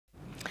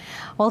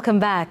Welcome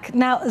back.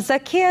 Now,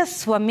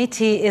 Zacchaeus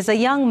Wamiti is a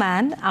young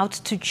man out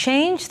to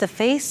change the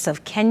face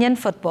of Kenyan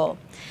football.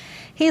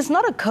 He is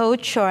not a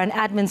coach or an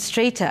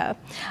administrator,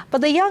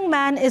 but the young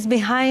man is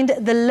behind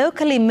the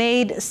locally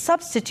made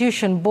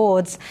substitution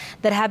boards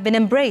that have been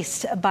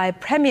embraced by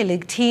Premier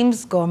League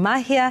teams Gor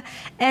Mahia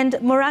and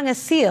Murang'a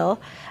Seal,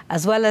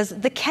 as well as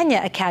the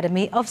Kenya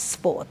Academy of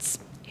Sports.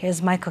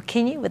 Here's Mike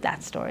Okinyi with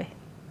that story.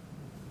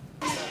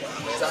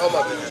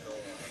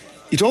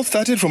 It all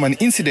started from an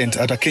incident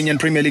at a Kenyan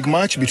Premier League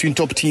match between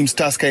top teams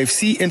Tusker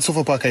FC and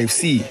Sofapaka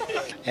FC.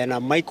 And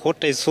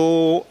what I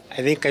saw, I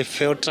think I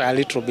felt a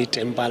little bit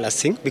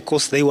embarrassing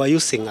because they were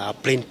using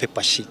plain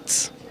paper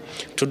sheets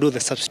to do the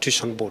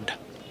substitution board.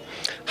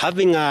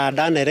 Having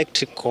done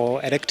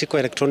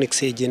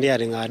electronics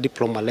engineering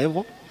diploma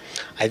level,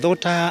 I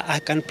thought I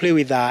can play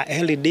with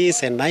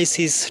LEDs and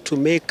ICs to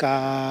make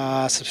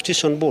a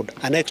substitution board,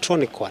 an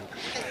electronic one.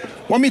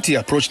 Wamiti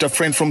approached a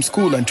friend from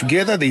school and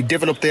together they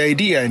developed the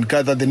idea and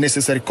gathered the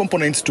necessary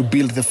components to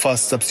build the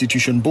first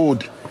substitution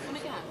board.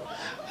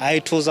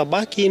 It was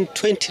back in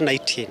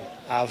 2019.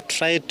 I've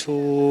tried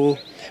to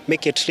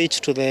make it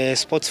reach to the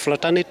sports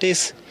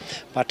fraternities,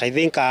 but I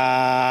think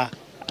now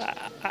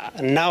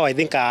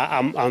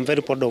I'm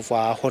very proud of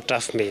what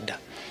I've made,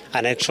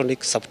 an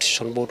electronic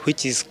substitution board,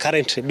 which is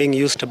currently being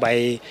used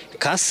by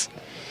CAS,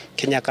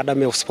 Kenya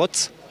Academy of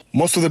Sports.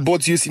 Most of the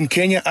boards used in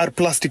Kenya are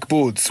plastic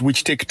boards,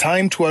 which take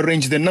time to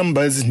arrange the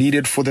numbers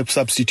needed for the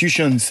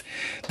substitutions.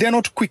 They are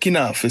not quick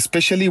enough,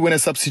 especially when a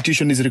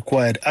substitution is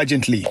required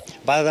urgently.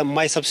 But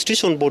my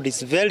substitution board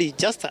is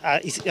it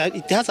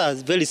has a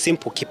very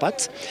simple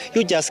keypad.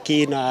 You just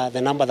key in the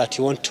number that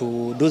you want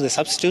to do the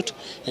substitute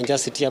and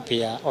just it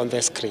appear on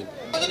the screen.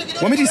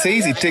 Wamiti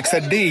says it takes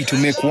a day to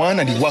make one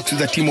and he works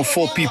with a team of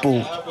 4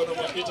 people.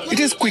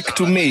 It is quick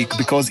to make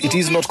because it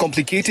is not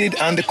complicated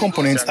and the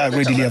components are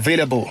readily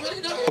available.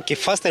 Okay,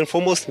 first and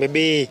foremost,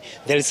 maybe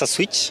there is a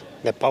switch,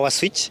 the power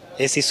switch,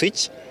 AC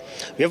switch.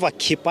 We have a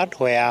keypad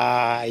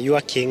where you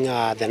are keying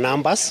the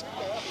numbers.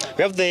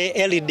 We have the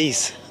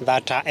LEDs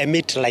that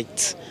emit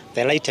lights,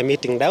 the light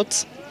emitting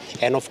diodes,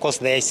 and of course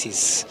the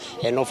ACs,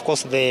 and of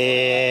course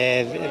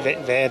the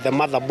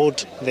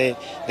motherboard, the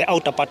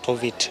outer part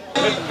of it.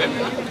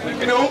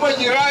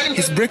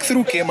 His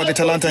breakthrough came at the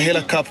Talanta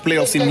Hela Cup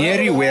playoffs in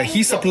Nyeri, where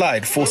he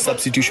supplied 4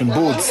 substitution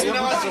boards.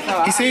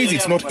 He says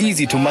it's not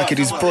easy to market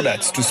his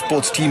products to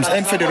sports teams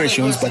and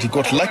federations, but he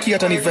got lucky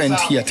at an event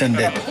he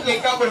attended.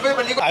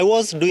 I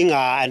was doing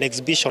an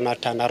exhibition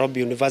at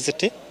Nairobi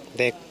University.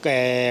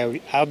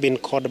 I've been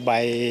called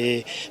by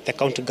the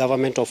county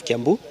government of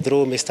Kiambu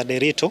through Mr.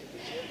 Derito.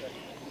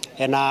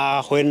 And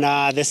when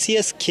the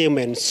CS came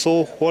and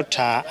saw what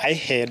I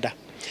had,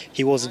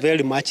 he was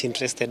very much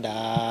interested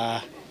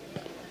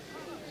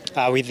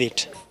with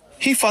it.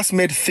 He first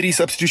made 3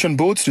 substitution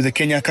boards to the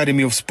Kenya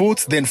Academy of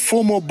Sports, then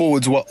 4 more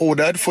boards were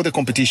ordered for the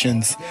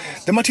competitions.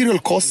 The material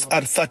costs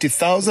are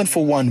 30,000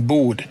 for one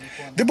board.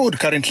 The board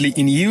currently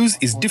in use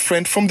is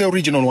different from the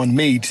original one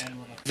made.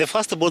 The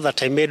first board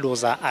that I made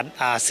was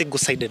a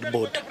single-sided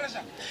board.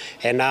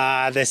 And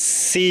the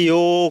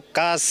CEO,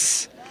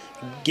 CAS,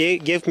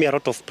 gave me a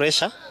lot of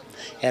pressure.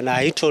 And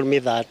he told me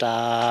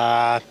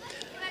that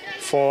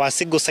for a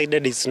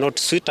single-sided it's not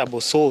suitable,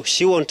 so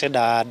she wanted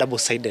a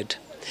double-sided.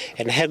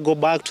 And I go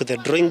back to the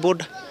drawing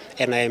board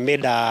and I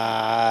made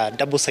a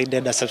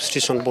double-sided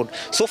substitution board.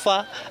 So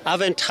far, I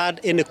haven't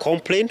had any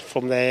complaint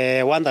from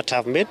the one that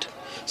I've made.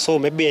 So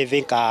maybe I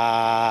think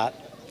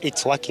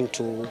it's working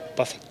to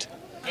perfect.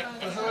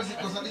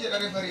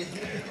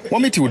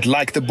 Wamiti would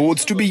like the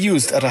boards to be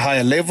used at a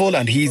higher level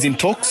and he is in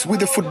talks with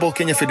the Football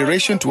Kenya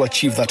Federation to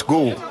achieve that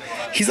goal.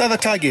 His other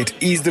target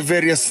is the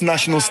various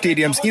national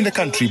stadiums in the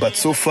country, but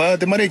so far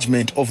the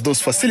management of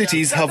those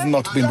facilities have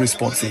not been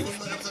responsive.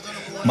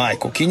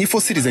 Mike Okinyi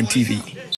for Citizen TV.